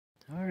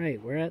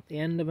Alright, we're at the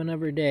end of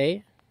another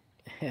day,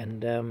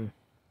 and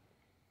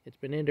it's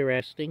been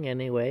interesting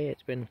anyway.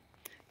 It's been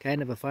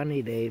kind of a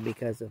funny day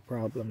because of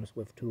problems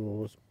with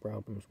tools,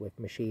 problems with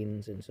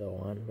machines and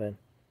so on, but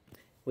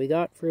we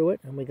got through it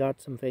and we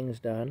got some things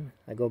done.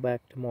 I go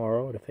back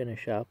tomorrow to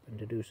finish up and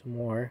to do some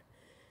more.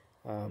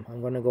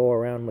 I'm going to go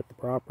around with the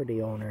property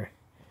owner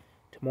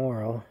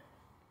tomorrow.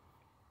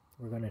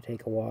 We're going to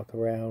take a walk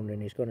around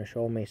and he's going to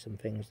show me some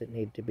things that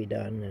need to be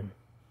done. And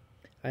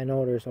I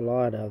know there's a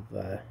lot of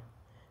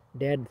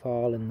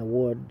deadfall in the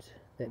woods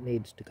that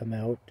needs to come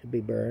out to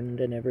be burned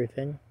and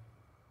everything.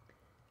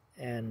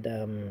 And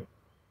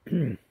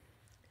I'll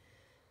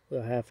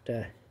have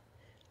to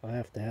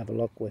have a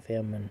look with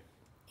him and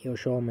he'll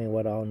show me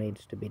what all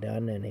needs to be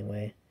done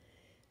anyway.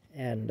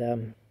 And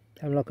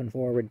I'm looking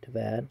forward to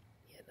that,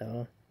 you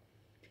know.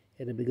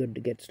 It'll be good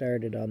to get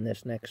started on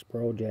this next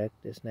project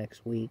this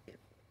next week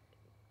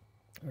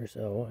or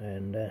so,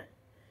 and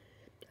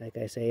like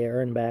I say,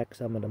 earn back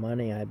some of the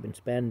money I've been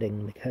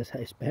spending, because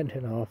I spent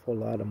an awful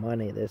lot of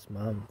money this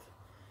month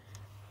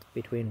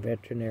between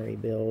veterinary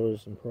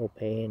bills and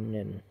propane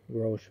and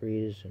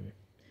groceries and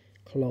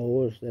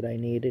clothes that I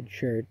needed,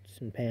 shirts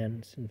and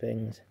pants and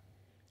things.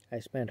 I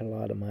spent a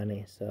lot of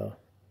money, so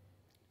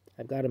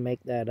I've got to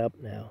make that up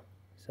now.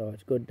 So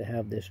it's good to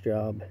have this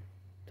job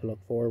to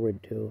look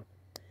forward to.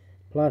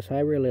 Plus, I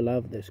really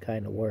love this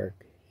kind of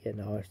work. You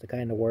know, it's the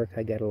kind of work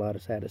I get a lot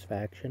of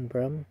satisfaction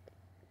from.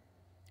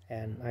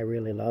 And I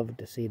really love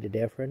to see the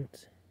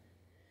difference,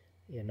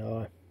 you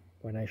know,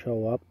 when I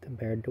show up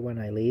compared to when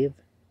I leave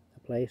the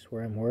place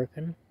where I'm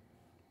working.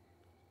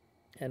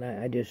 And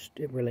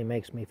it really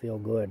makes me feel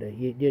good.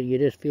 You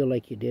just feel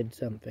like you did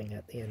something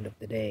at the end of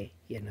the day,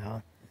 you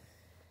know.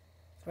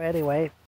 So anyway,